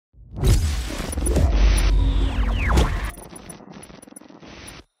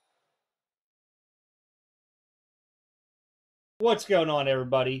What's going on,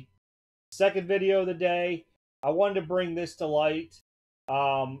 everybody? Second video of the day. I wanted to bring this to light.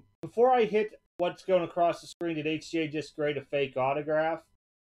 Before I hit what's going across the screen, did HGA just grade a fake autograph?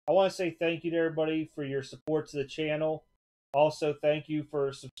 I want to say thank you to everybody for your support to the channel. Also, thank you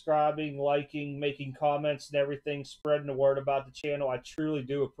for subscribing, liking, making comments, and everything, spreading the word about the channel. I truly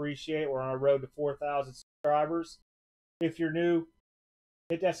do appreciate it. We're on a road to 4,000 subscribers. If you're new,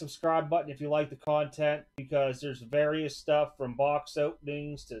 hit that subscribe button if you like the content, because there's various stuff from box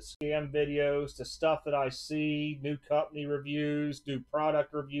openings to scam videos to stuff that I see, new company reviews, new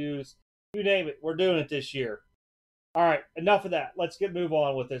product reviews, you name it. We're doing it this year. All right, enough of that. Let's move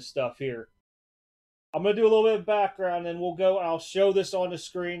on with this stuff here. I'm going to do a little bit of background, and I'll show this on the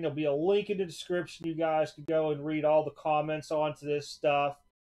screen. There'll be a link in the description. You guys can go and read all the comments onto this stuff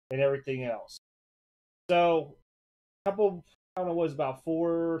and everything else. So, I don't know, it was about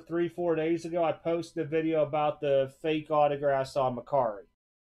 4 days ago, I posted a video about the fake autographs on Macari.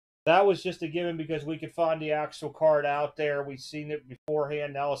 That was just a given because we could find the actual card out there. We've seen it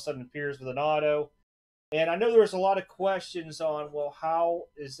beforehand. Now all of a sudden it appears with an auto. And I know there was a lot of questions on, well, how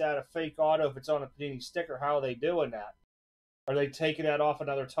is that a fake auto if it's on a Panini sticker? How are they doing that? Are they taking that off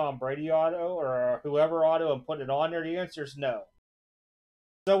another Tom Brady auto or whoever auto and putting it on there? The answer is no.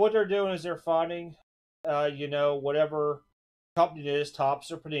 So what they're doing is they're finding, whatever company it is, Topps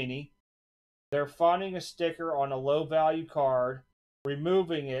or Panini. They're finding a sticker on a low value card,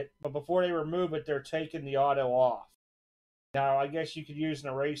 removing it, but before they remove it, they're taking the auto off. Now, I guess you could use an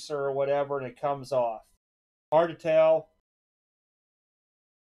eraser or whatever and it comes off. Hard to tell.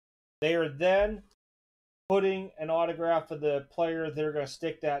 They are then putting an autograph of the player they're going to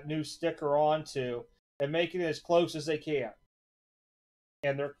stick that new sticker onto and making it as close as they can.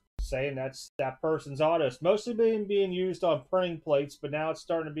 And they're saying that's that person's auto. It's mostly being used on printing plates, but now it's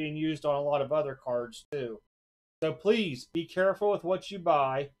starting to being used on a lot of other cards too. So please be careful with what you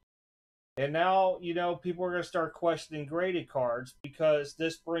buy. And now, people are going to start questioning graded cards, because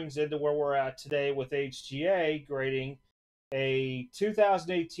this brings into where we're at today with HGA grading a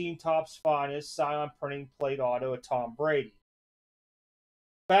 2018 Topps Finest Scion printing plate auto of Tom Brady.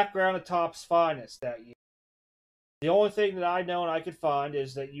 Background of Topps Finest that year. The only thing that I know and I could find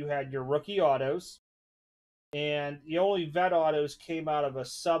is that you had your rookie autos, and the only vet autos came out of a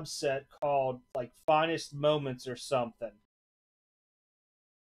subset called like Finest Moments or something.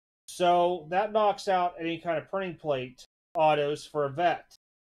 So that knocks out any kind of printing plate autos for a vet.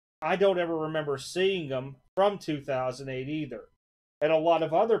 I don't ever remember seeing them from 2008 either. And a lot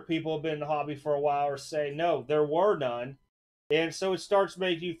of other people have been in the hobby for a while are saying, no, there were none. And so it starts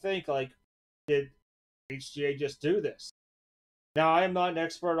making you think, like, did HGA just do this? Now, I am not an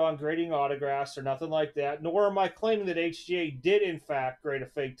expert on grading autographs or nothing like that, nor am I claiming that HGA did, in fact, grade a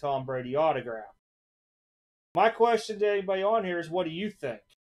fake Tom Brady autograph. My question to anybody on here is, what do you think?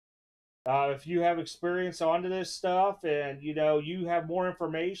 If you have experience onto this stuff and, you have more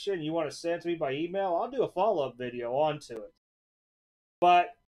information, you want to send it to me by email, I'll do a follow-up video onto it. But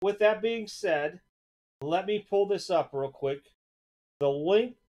with that being said, let me pull this up real quick. The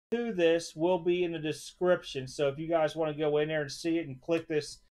link to this will be in the description. So if you guys want to go in there and see it and click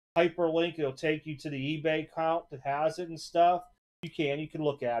this hyperlink, it'll take you to the eBay account that has it and stuff. You can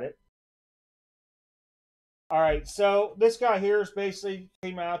look at it. All right, so this guy here is basically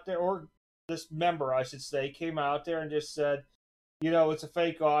came out there, or this member, I should say, came out there and just said, it's a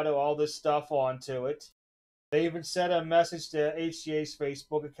fake auto, all this stuff onto it. They even sent a message to HGA's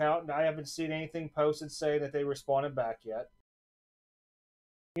Facebook account, and I haven't seen anything posted saying that they responded back yet.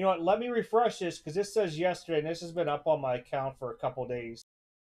 You know what, let me refresh this, because this says yesterday, and this has been up on my account for a couple days.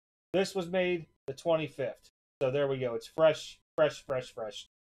 This was made the 25th. So there we go. It's fresh.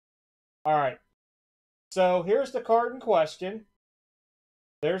 All right. So here's the card in question.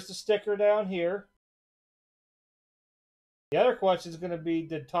 There's the sticker down here. The other question is going to be,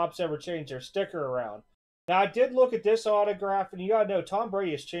 did Topps ever change their sticker around? Now, I did look at this autograph, and you got to know, Tom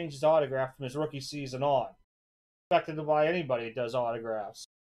Brady has changed his autograph from his rookie season on. Expected by anybody that does autographs.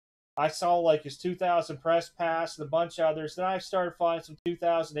 I saw like his 2000 press pass and a bunch of others. Then I started finding some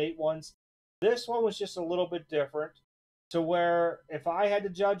 2008 ones. This one was just a little bit different, to where if I had to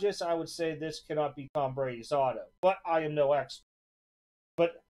judge this, I would say this cannot be Tom Brady's auto. But I am no expert.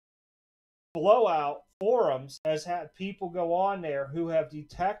 But Blowout Forums has had people go on there who have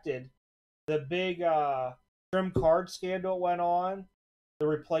detected the big trim card scandal that went on, the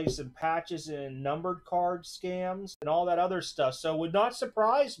replacing patches and numbered card scams, and all that other stuff. So it would not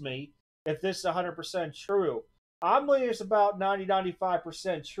surprise me if this is 100% true. I'm leaning it's about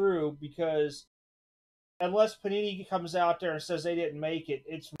 90-95% true, because unless Panini comes out there and says they didn't make it,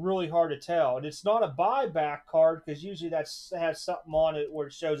 it's really hard to tell. And it's not a buyback card because usually that has something on it where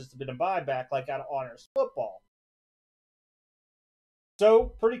it shows it's been a buyback, like out of Honors Football.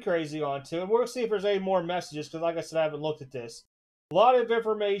 So, pretty crazy on to it. We'll see if there's any more messages because, like I said, I haven't looked at this. A lot of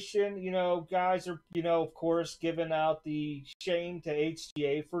information, guys are, of course, giving out the shame to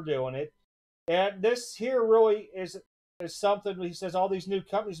HGA for doing it. And this here really is something, he says, all these new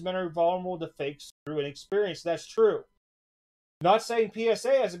companies men are vulnerable to fake through inexperience. That's true. Not saying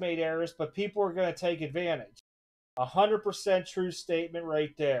PSA hasn't made errors, but people are going to take advantage. 100% true statement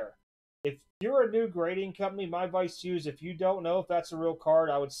right there. If you're a new grading company, my advice to you is if you don't know if that's a real card,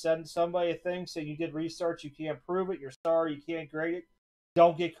 I would send somebody a thing saying you did research, you can't prove it, you're sorry, you can't grade it.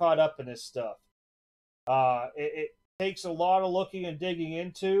 Don't get caught up in this stuff. It takes a lot of looking and digging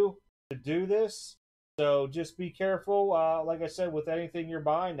into to do this. So just be careful, like I said, with anything you're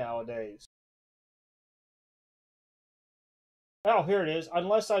buying nowadays. Oh, here it is.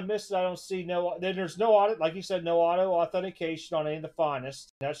 Unless I missed it, I don't see no. Then there's no audit, like you said, no auto authentication on any of the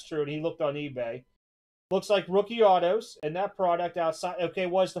finest. That's true. And he looked on eBay. Looks like rookie autos, and that product outside. Okay,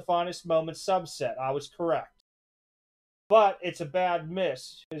 was the finest moment subset. I was correct. But it's a bad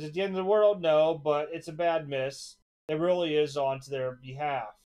miss. Is it the end of the world? No, but it's a bad miss. It really is onto their behalf.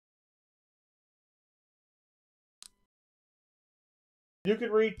 You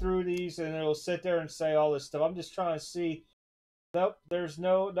could read through these, and it'll sit there and say all this stuff. I'm just trying to see. Nope, there's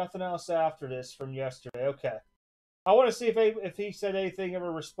nothing else after this from yesterday. Okay. I want to see if he said anything ever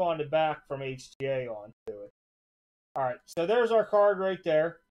responded back from HGA onto it. All right, so there's our card right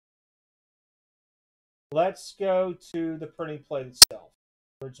there. Let's go to the printing plate itself.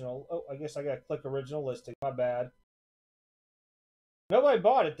 Original. Oh, I guess I got to click original listing. My bad. Nobody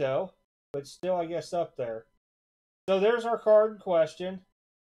bought it, though, but still, I guess, up there. So there's our card in question.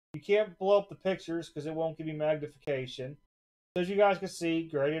 You can't blow up the pictures because it won't give you magnification. So as you guys can see,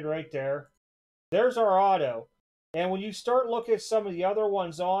 graded right there. There's our auto. And when you start looking at some of the other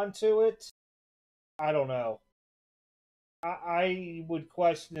ones onto it, I don't know. I would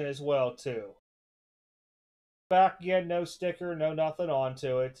question it as well, too. Back again, no sticker, no nothing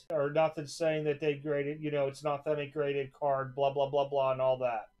onto it. Or nothing saying that they graded, it's not that a graded card, blah, blah, blah, blah, and all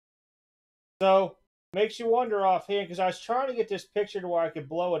that. So, makes you wonder offhand, because I was trying to get this picture to where I could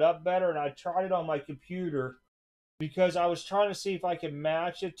blow it up better, and I tried it on my computer. Because I was trying to see if I could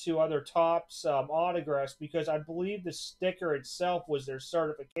match it to other Topps autographs, because I believe the sticker itself was their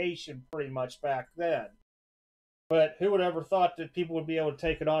certification pretty much back then. But who would ever thought that people would be able to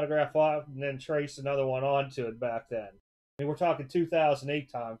take an autograph off and then trace another one onto it back then? I mean, we're talking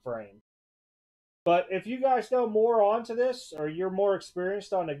 2008 time frame. But if you guys know more onto this, or you're more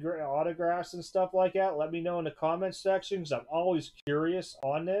experienced on the autographs and stuff like that, let me know in the comments section, because I'm always curious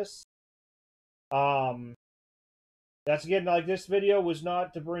on this. That's again, like this video was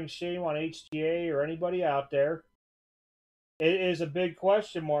not to bring shame on HGA or anybody out there. It is a big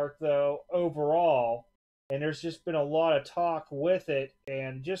question mark, though, overall. And there's just been a lot of talk with it.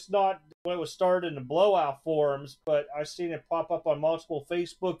 And just not when it was started in the Blowout forums, but I've seen it pop up on multiple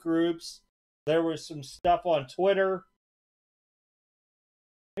Facebook groups. There was some stuff on Twitter.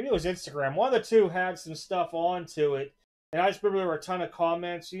 Maybe it was Instagram. One of the two had some stuff onto it. And I just remember there were a ton of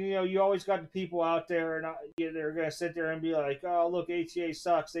comments. You always got the people out there, and they're going to sit there and be like, oh, look, HGA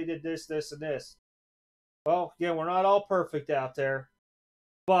sucks. They did this, this, and this. Well, again, we're not all perfect out there.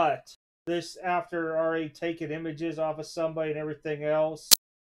 But this, after already taking images off of somebody and everything else,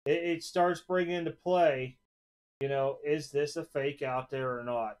 it starts bringing into play, is this a fake out there or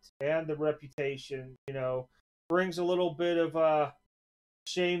not? And the reputation, brings a little bit of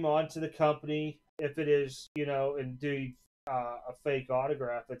shame onto the company if it is, indeed a fake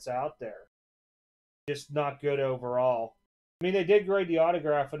autograph that's out there. Just not good overall. I mean, they did grade the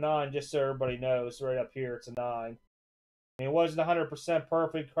autograph a 9, just so everybody knows. Right up here, it's a 9. I mean, it wasn't 100%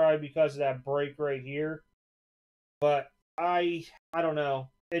 perfect, probably because of that break right here. But I don't know.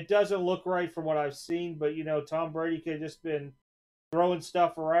 It doesn't look right from what I've seen, but, Tom Brady could have just been throwing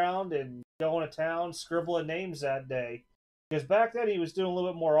stuff around and going to town, scribbling names that day. Because back then he was doing a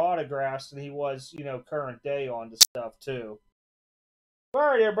little bit more autographs than he was, current day on the stuff too. All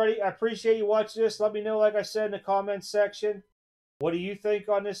right, everybody. I appreciate you watching this. Let me know, like I said, in the comments section. What do you think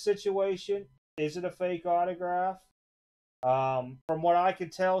on this situation? Is it a fake autograph? From what I can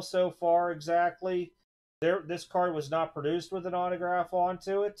tell so far exactly, this card was not produced with an autograph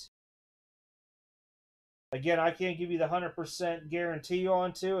onto it. Again, I can't give you the 100% guarantee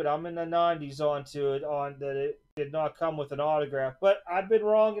onto it. I'm in the 90s onto it, that it did not come with an autograph. But I've been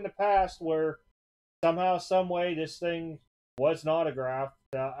wrong in the past where somehow, some way, this thing was an autograph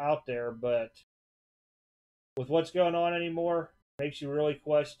out there. But with what's going on anymore. Makes you really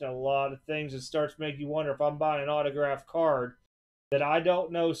question a lot of things. It starts making you wonder if I'm buying an autographed card that I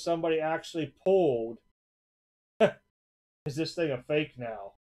don't know somebody actually pulled. Is this thing a fake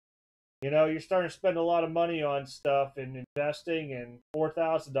now? You know, you're starting to spend a lot of money on stuff and investing, and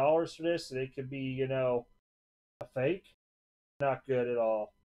 $4,000 for this, and it could be, you know, a fake. Not good at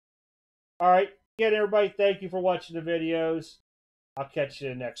all. All right, again, everybody, thank you for watching the videos. I'll catch you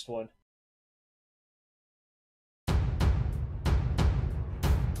in the next one.